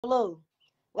Blue,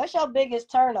 what's your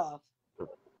biggest turnoff?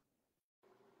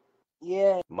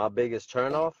 Yeah, My biggest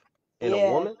turnoff in a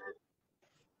yeah. woman?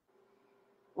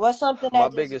 What's something My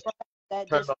that just biggest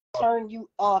just turnoff, turned you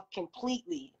off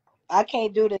completely? I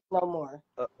can't do this no more.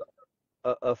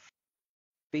 a, a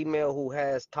female who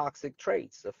has toxic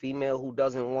traits, a female who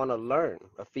doesn't want to learn,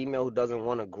 a female who doesn't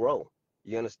want to grow.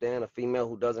 You understand? A female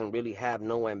who doesn't really have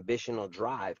no ambition or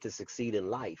drive to succeed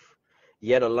in life,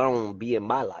 yet alone be in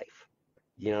my life.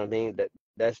 You know what I mean?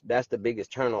 That's the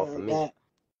biggest turnoff for Heard me. that.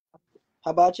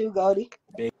 How about you, Goldie?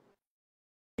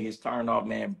 Biggest turn off,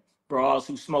 man. Bras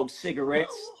who smoke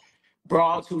cigarettes,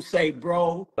 bras who say,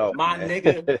 bro, Oh my man,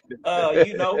 nigga,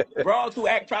 bras who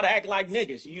try to act like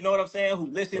niggas, you know what I'm saying? Who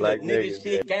listen to like nigga niggas,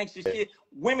 shit, gangster yeah. shit.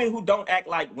 Women who don't act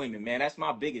like women, man. That's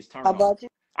my biggest How turn off. about you?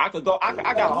 I could go, I got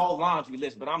a Gotti? whole laundry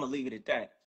list, but I'm gonna leave it at that.